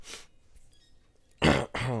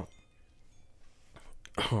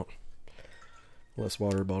Less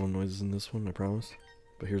water bottle noises in this one, I promise.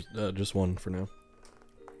 But here's just one for now.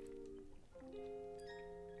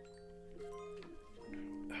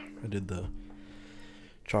 I did the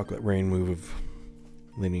chocolate rain move of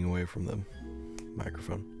leaning away from the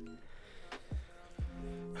microphone.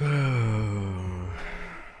 Yeah,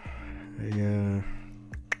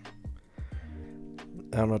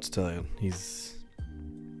 I don't know what to tell you. He's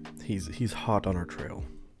hot on our trail.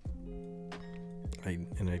 I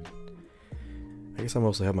guess I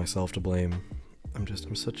mostly have myself to blame. I'm just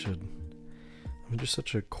such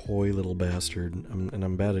a coy little bastard.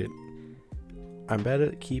 I'm bad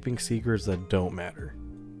at keeping secrets that don't matter.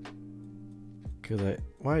 Cause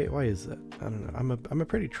why is that? I don't know. I'm a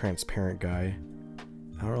pretty transparent guy.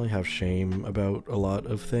 I don't really have shame about a lot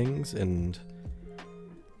of things, and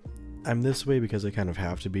I'm this way because I kind of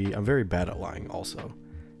have to be. I'm very bad at lying also.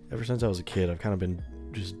 Ever since I was a kid, I've kind of been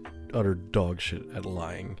just utter dog shit at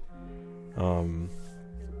lying.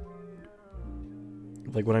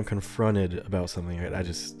 Like when I'm confronted about something,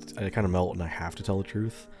 I kind of melt and I have to tell the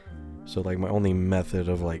truth. So like my only method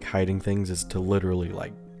of like hiding things is to literally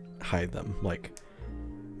like hide them, like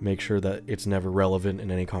make sure that it's never relevant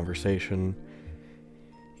in any conversation.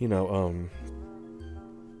 You know,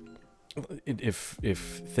 if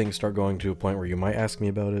things start going to a point where you might ask me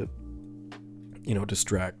about it, you know,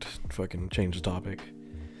 distract, fucking change the topic.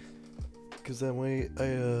 Because that way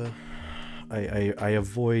I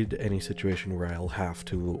avoid any situation where I'll have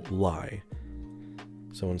to lie.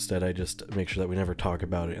 So instead I just make sure that we never talk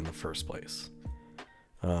about it in the first place.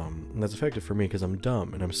 And that's effective for me because I'm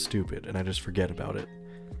dumb and I'm stupid and I just forget about it.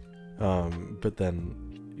 But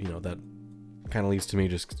then, you know, that kind of leads to me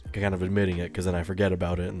just kind of admitting it, because then I forget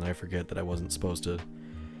about it and I forget that I wasn't supposed to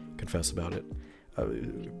confess about it.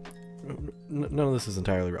 None of this is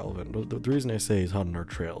entirely relevant. The reason I say he's hot on our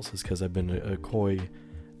trails is because I've been a coy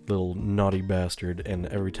little naughty bastard, and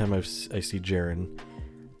every time I see Jaren,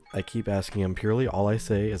 I keep asking him. Purely all I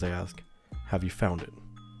say is I ask, have you found it?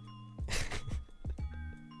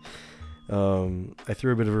 I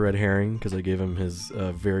threw a bit of a red herring because I gave him his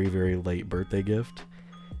very, very late birthday gift.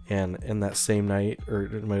 And in that same night, or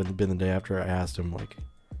it might have been the day after, I asked him, like,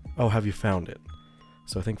 oh, have you found it?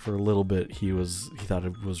 So I think for a little bit he thought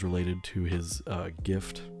it was related to his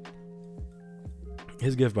gift.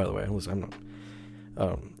 His gift, by the way, listen,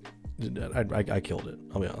 I'm not, I killed it.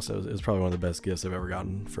 I'll be honest. It was probably one of the best gifts I've ever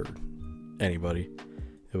gotten for anybody.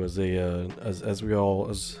 It was as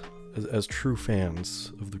true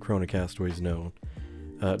fans of the Chrono Castaways know,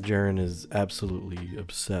 Jaren is absolutely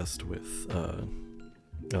obsessed with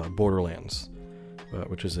Borderlands,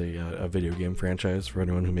 which is a video game franchise for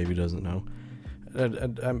anyone who maybe doesn't know.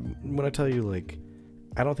 When I tell you, like,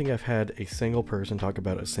 I don't think I've had a single person talk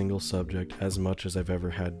about a single subject as much as I've ever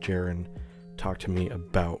had Jaren talk to me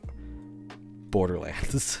about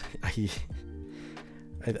Borderlands. I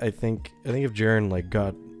think if Jaren like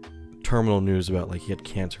got terminal news about like he had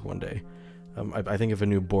cancer one day, I think if a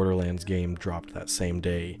new Borderlands game dropped that same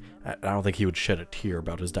day, I don't think he would shed a tear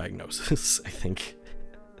about his diagnosis. I think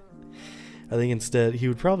instead he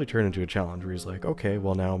would probably turn into a challenge where he's like, okay,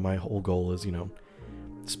 well now my whole goal is, you know,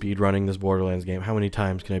 speed running this Borderlands game. How many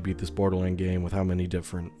times can I beat this Borderlands game with how many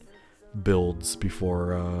different builds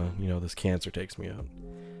before you know, this cancer takes me out?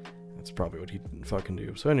 That's probably what he'd fucking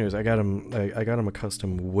do. So anyways, I got him a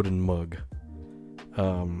custom wooden mug.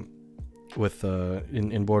 With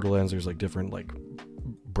in Borderlands there's like different like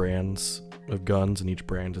brands of guns, and each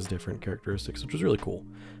brand has different characteristics, which was really cool.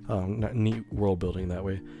 Neat world building that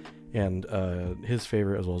way. And his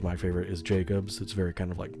favorite, as well as my favorite, is Jacob's. It's very kind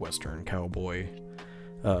of like Western cowboy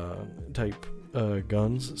type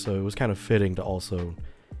guns. So it was kind of fitting to also,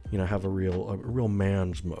 you know, have a real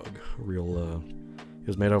man's mug. It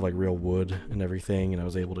was made out of like real wood and everything, and I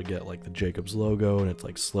was able to get like the Jacob's logo and its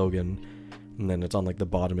like slogan, and then it's on like the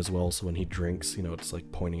bottom as well. So when he drinks, you know, it's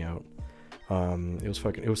like pointing out.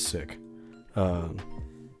 It was sick. I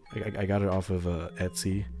got it off of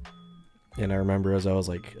Etsy. And I remember as I was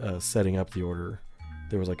like setting up the order,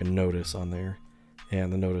 there was like a notice on there,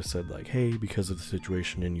 and the notice said like, hey, because of the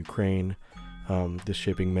situation in Ukraine, this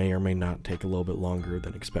shipping may or may not take a little bit longer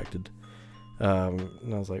than expected.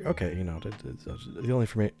 And I was like, okay, you know, the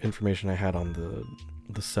only information I had on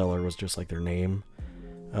the seller was just like their name.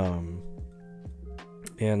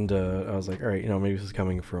 And I was like, all right, you know, maybe this is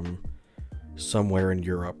coming from somewhere in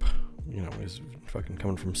Europe, you know, is fucking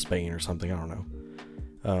coming from Spain or something, I don't know.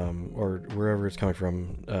 Or wherever it's coming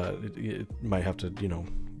from, it might have to, you know,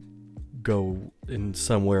 go in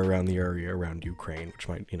somewhere around the area around Ukraine, which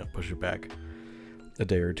might, you know, push it back a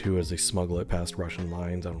day or two as they smuggle it past Russian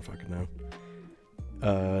lines. I don't fucking know.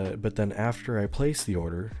 But then after I placed the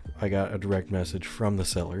order, I got a direct message from the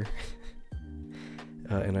seller,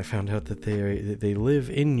 and I found out that they live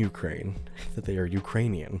in Ukraine, that they are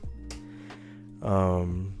Ukrainian.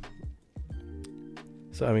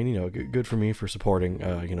 So I mean, you know, good for me for supporting,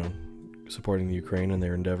 supporting the Ukraine and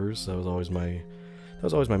their endeavors. That was always my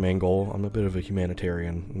main goal. I'm a bit of a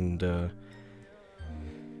humanitarian, and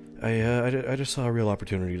I just saw a real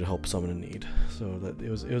opportunity to help someone in need. So that it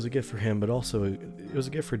was a gift for him, but also it was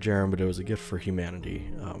a gift for Jaren, but it was a gift for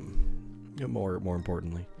humanity. More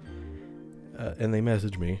importantly, and they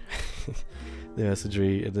messaged me. They're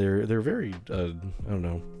very I don't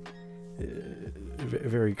know,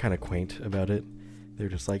 very kind of quaint about it. They're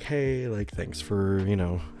just like, hey, like, thank you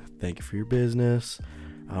for your business.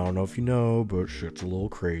 I don't know if you know, but shit's a little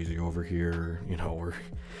crazy over here. You know,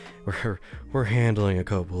 we're handling a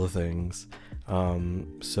couple of things.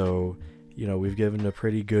 So, you know, we've given a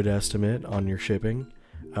pretty good estimate on your shipping.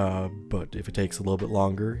 But if it takes a little bit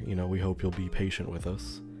longer, you know, we hope you'll be patient with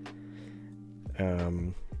us.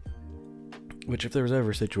 Which, if there was ever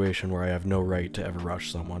a situation where I have no right to ever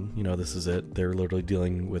rush someone, you know, this is it. They're literally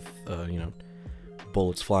dealing with,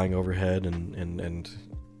 bullets flying overhead and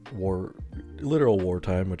literal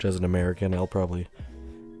wartime, which as an American, I'll probably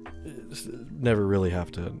never really have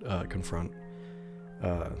to confront.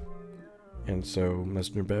 And so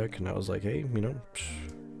messaged her back, and I was like, hey, you know,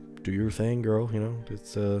 do your thing, girl. You know,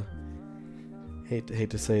 it's hate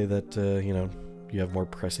to say that you have more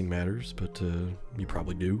pressing matters, but you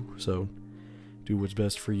probably do. So do what's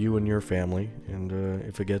best for you and your family, and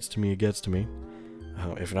if it gets to me, it gets to me.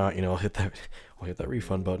 If not, you know, I'll hit that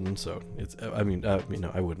refund button. So it's, I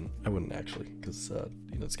wouldn't actually, because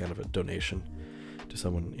it's kind of a donation to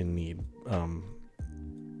someone in need.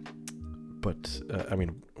 But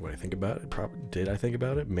when I think about it, did I think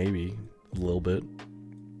about it? Maybe a little bit.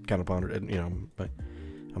 Kind of pondered it, but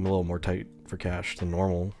I'm a little more tight for cash than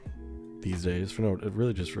normal these days.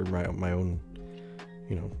 Really just for my own,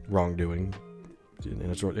 wrongdoing,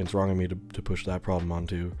 and it's wrong of me to push that problem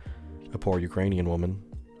onto a poor Ukrainian woman.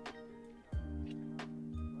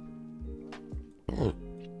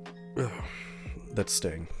 That's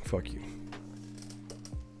staying. Fuck you.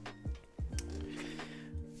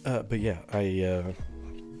 But yeah,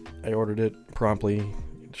 I ordered it promptly.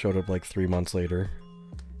 It showed up like 3 months later,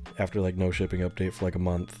 after like no shipping update for like a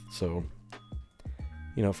month. So,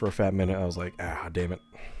 for a fat minute, I was like, damn it,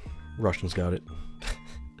 Russians got it.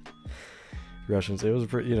 Russians. It was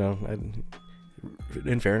pretty.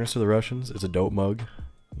 In fairness to the Russians, it's a dope mug.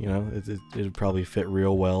 It'd probably fit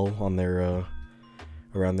real well on their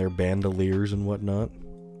around their bandoliers and whatnot.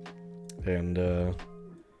 And the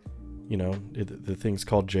thing's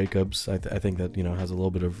called Jacobs. I think that has a little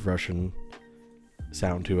bit of Russian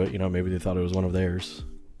sound to it. Maybe they thought it was one of theirs.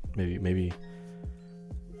 Maybe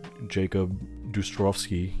Jacob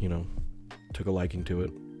Dustrovsky took a liking to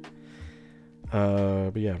it.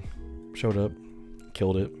 But yeah, showed up,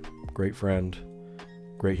 killed it. Great friend,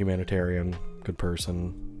 great humanitarian, good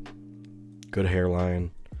person, good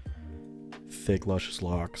hairline, thick luscious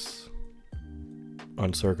locks,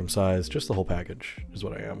 uncircumcised, just the whole package is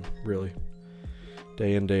what I am, really.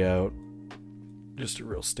 Day in, day out, just a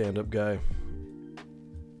real stand-up guy.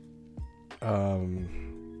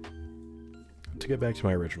 To get back to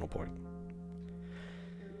my original point,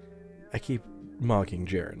 I keep mocking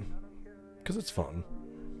Jaren because it's fun.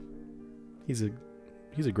 He's a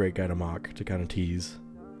great guy to mock, to kind of tease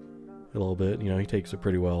a little bit. He takes it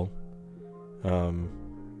pretty well.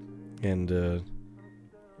 And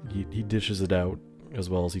he dishes it out as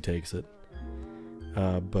well as he takes it.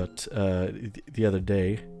 But the other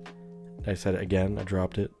day, I said it again, I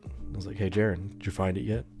dropped it. I was like, hey, Jaren, did you find it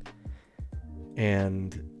yet?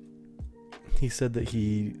 And he said that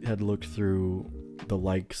he had looked through the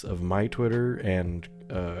likes of my Twitter and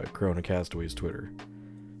Corona Castaway's Twitter.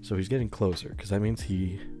 So he's getting closer, because that means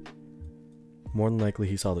more than likely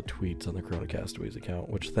he saw the tweets on the Corona Castaways account,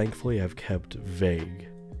 which thankfully I've kept vague.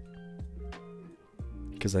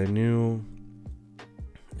 Because I knew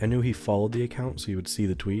he followed the account, so he would see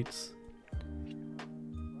the tweets.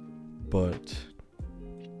 But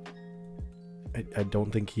I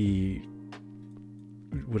don't think he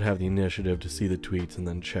would have the initiative to see the tweets and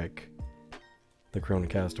then check the Corona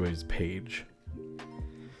Castaways page.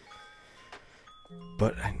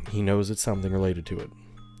 But he knows it's something related to it.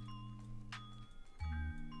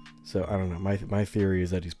 So I don't know. My theory is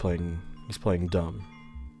that he's playing dumb.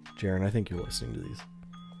 Jaren, I think you're listening to these,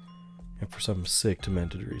 and for some sick,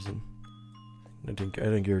 demented reason, I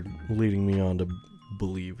think you're leading me on to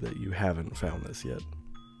believe that you haven't found this yet.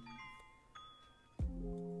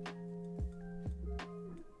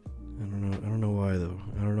 I don't know why though.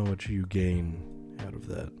 what you gain out of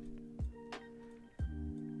that.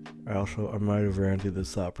 I might have ran through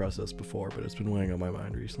this thought process before, but it's been weighing on my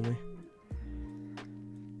mind recently.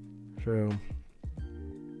 So,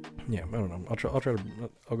 yeah, I don't know.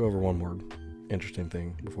 I'll go over one more interesting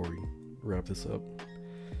thing before we wrap this up,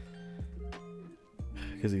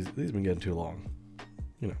 because these been getting too long.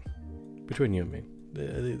 You know, between you and me,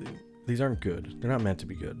 these aren't good. They're not meant to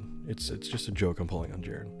be good. It's just a joke I'm pulling on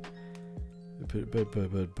Jared.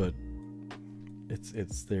 But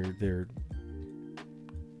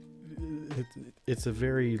it's a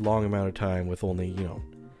very long amount of time with only, you know,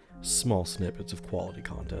 small snippets of quality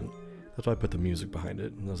content. That's why I put the music behind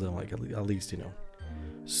it, and I was like, at least, you know,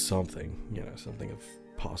 something of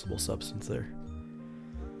possible substance there.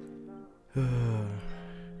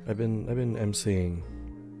 I've been emceeing.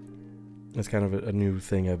 It's kind of a new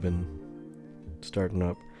thing I've been starting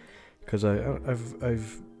up, because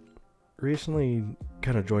I've recently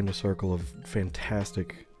kind of joined a circle of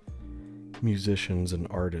fantastic musicians and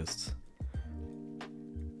artists.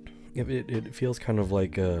 It feels kind of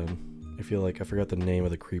like I feel like I forgot the name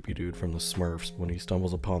of the creepy dude from the Smurfs when he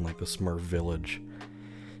stumbles upon like the Smurf village,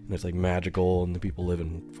 and it's like magical and the people live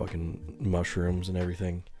in fucking mushrooms and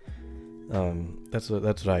everything. That's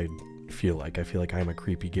what I feel like. I feel like I'm a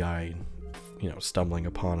creepy guy, you know, stumbling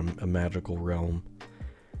upon a magical realm.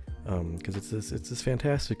 Because it's this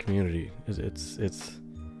fantastic community. It's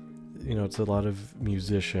you know, it's a lot of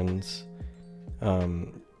musicians,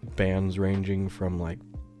 bands ranging from like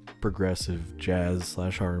progressive jazz /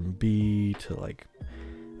 R&B to like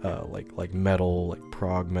metal, like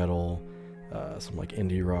prog metal, some like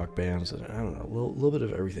indie rock bands, and I don't know, a little bit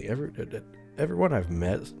of everything. Everyone I've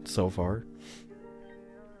met so far,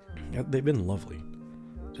 they've been lovely.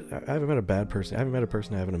 I haven't met a bad person. I haven't met a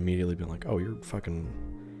person I haven't immediately been like, oh, you're fucking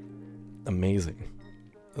amazing.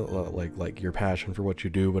 Like your passion for what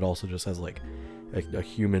you do, but also just as like a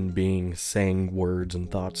human being saying words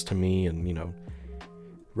and thoughts to me, and, you know,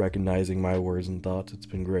 recognizing my words and thoughts. It's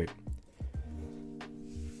been great.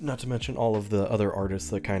 Not to mention all of the other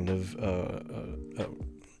artists that kind of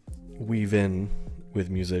weave in with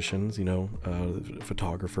musicians, you know,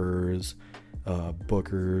 photographers,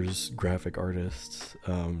 bookers, graphic artists,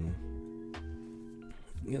 you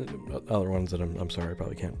know, other ones that I'm sorry I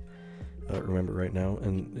probably can't remember right now,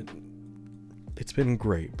 and it's been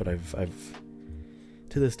great. But I've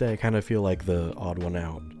to this day I kind of feel like the odd one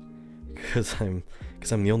out, because I'm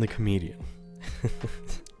the only comedian.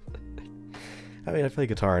 I mean, I play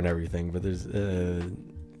guitar and everything, but there's I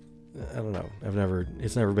don't know.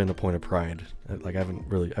 It's never been a point of pride. Like, I don't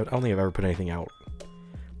think I've ever put anything out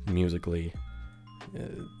musically.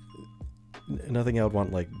 Nothing I would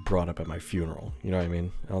want, like, brought up at my funeral. You know what I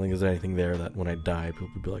mean? I don't think there's anything there that when I die, people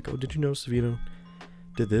would be like, oh, did you know Savino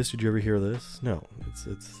did this? Did you ever hear this? No. It's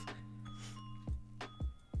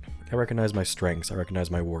I recognize my strengths. I recognize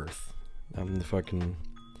my worth. I'm the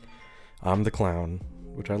clown,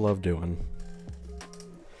 which I love doing.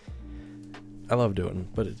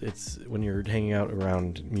 But it's when you're hanging out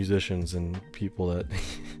around musicians and people that,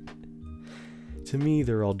 to me,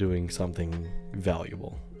 they're all doing something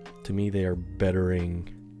valuable. To me, they are bettering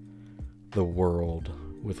the world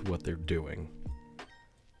with what they're doing.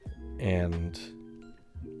 And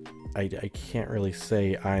I can't really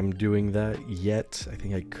say I'm doing that yet. I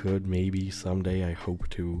think I could, maybe someday. I hope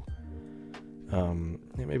to.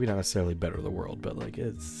 Maybe not necessarily better the world, but like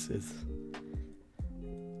it's.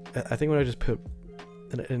 I think when I just put,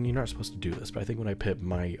 and you're not supposed to do this, but I think when I pit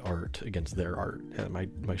my art against their art,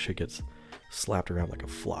 my shit gets slapped around like a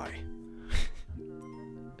fly.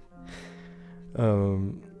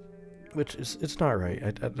 Which it's not right.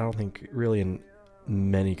 I don't think really in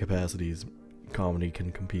many capacities comedy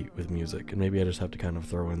can compete with music, and maybe I just have to kind of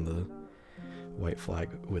throw in the white flag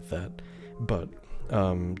with that. But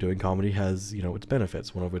doing comedy has, you know, its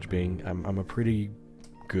benefits, one of which being I'm a pretty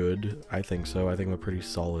good, I think so. I think I'm a pretty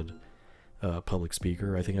solid public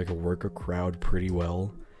speaker. I think I can work a crowd pretty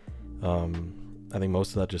well. I think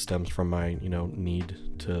most of that just stems from my, you know, need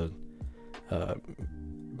to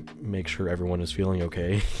make sure everyone is feeling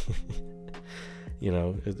okay. You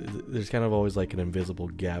know, there's kind of always like an invisible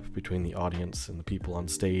gap between the audience and the people on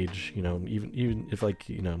stage. You know, even if, like,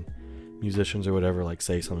 you know, musicians or whatever like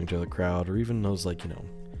say something to the crowd, or even those, like, you know,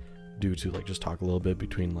 due to like just talk a little bit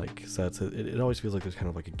between like sets, it always feels like there's kind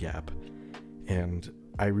of like a gap, and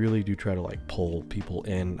I really do try to like pull people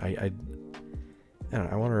in. I don't know,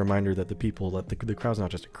 I want a reminder that the crowd's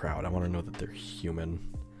not just a crowd. I want to know that they're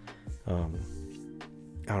human.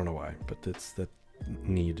 I don't know why, but that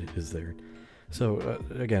need is there. So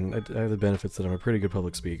again, I have the benefits that I'm a pretty good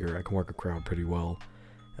public speaker. I can work a crowd pretty well.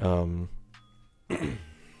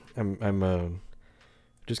 I'm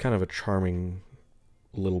just kind of a charming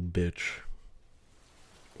little bitch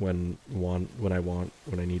when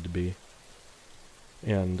I need to be.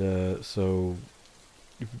 And so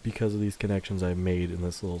because of these connections I've made in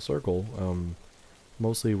this little circle,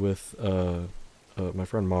 mostly with my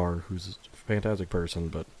friend Mar, who's a fantastic person,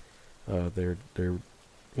 but they're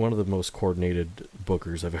one of the most coordinated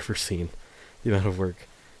bookers I've ever seen. The amount of work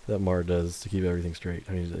that Mar does to keep everything straight.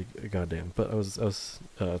 I mean, like, goddamn. But I was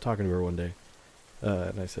talking to her one day,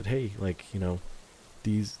 and I said, hey, like, you know,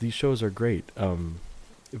 these shows are great.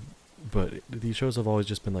 But these shows have always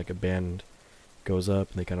just been like a band goes up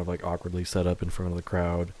and they kind of like awkwardly set up in front of the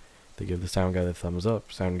crowd. They give the sound guy the thumbs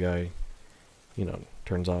up. Sound guy, you know,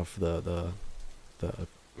 turns off the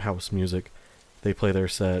house music. They play their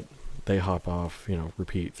set. They hop off. You know,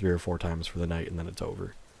 repeat 3 or 4 times for the night, and then it's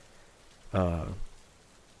over.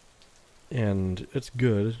 And it's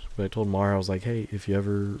good. But I told Mara, I was like, hey, if you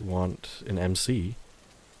ever want an MC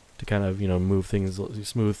to kind of, you know,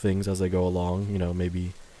 smooth things as they go along, you know,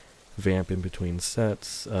 maybe vamp in between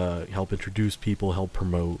sets, help introduce people, help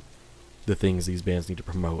promote the things these bands need to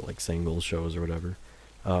promote, like singles, shows, or whatever.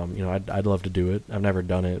 You know, I'd love to do it. I've never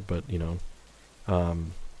done it, but, you know,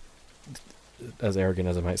 as arrogant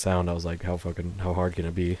as it might sound, I was like, how hard can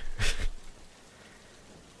it be?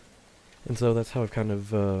 And so that's how I've kind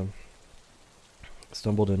of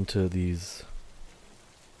stumbled into these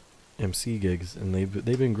MC gigs, and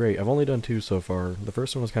they've been great. I've only done 2 so far. The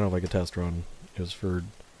first one was kind of like a test run. It was for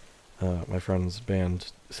my friend's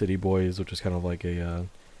band City Boys, which is kind of like a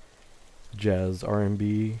jazz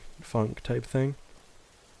R&B funk type thing.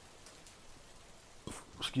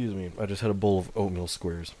 Excuse me, I just had a bowl of oatmeal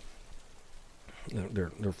squares.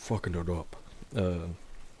 They're fucking it up. So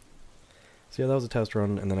yeah, that was a test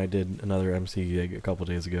run, and then I did another MC gig a couple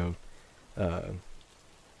days ago, and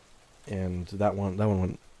that one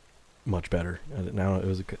went much better. And now it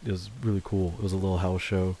was really cool. It was a little house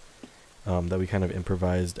show that we kind of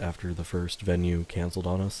improvised after the first venue canceled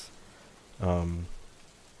on us. And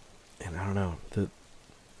I don't know,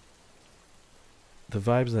 the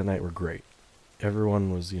vibes that night were great.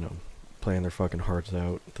 Everyone was, you know, playing their fucking hearts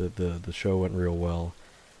out. The show went real well.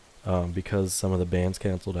 Because some of the bands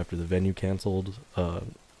canceled after the venue canceled,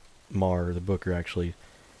 Mar, the booker, actually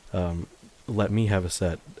let me have a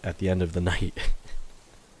set at the end of the night.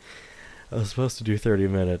 I was supposed to do 30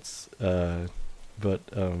 minutes, but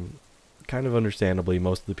kind of understandably,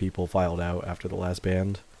 most of the people filed out after the last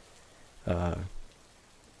band.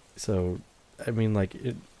 So, I mean, like,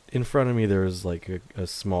 in front of me there was like a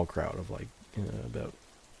small crowd of like, you know, about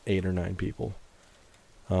 8 or 9 people.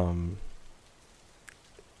 And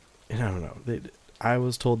I don't know. I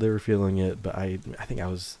was told they were feeling it, but I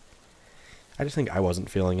just think I wasn't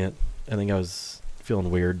feeling it. I think I was feeling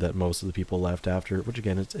weird that most of the people left after, which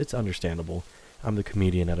again, it's understandable. I'm the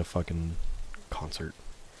comedian at a fucking concert.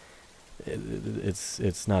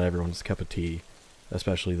 It's not everyone's cup of tea,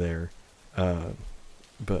 especially there.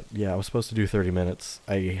 But yeah, I was supposed to do 30 minutes.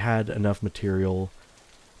 I had enough material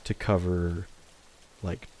to cover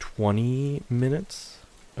like 20 minutes.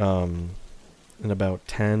 And about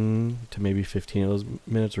 10 to maybe 15 of those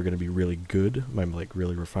minutes are going to be really good, my like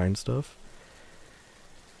really refined stuff.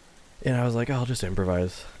 And I was like, oh, I'll just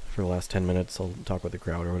improvise for the last 10 minutes. I'll talk with the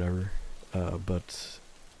crowd or whatever. But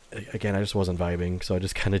again, I just wasn't vibing, so I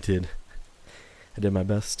just kind of did my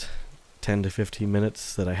best 10 to 15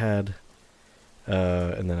 minutes that I had.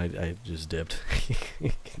 And then I just dipped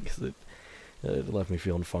because it left me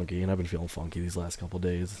feeling funky, and I've been feeling funky these last couple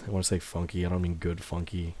days. I want to say funky, I don't mean good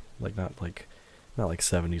funky, like not like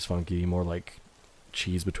 70s funky, more like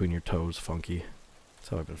cheese between your toes funky. That's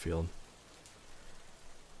how I've been feeling.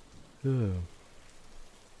 Ugh.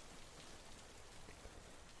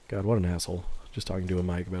 God, what an asshole. Just talking to a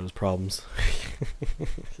mic about his problems.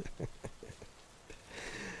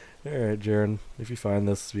 Alright, Jaren, if you find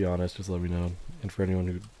this, to be honest, just let me know. And for anyone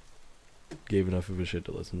who gave enough of a shit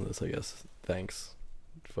to listen to this, I guess, thanks.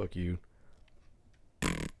 Fuck you.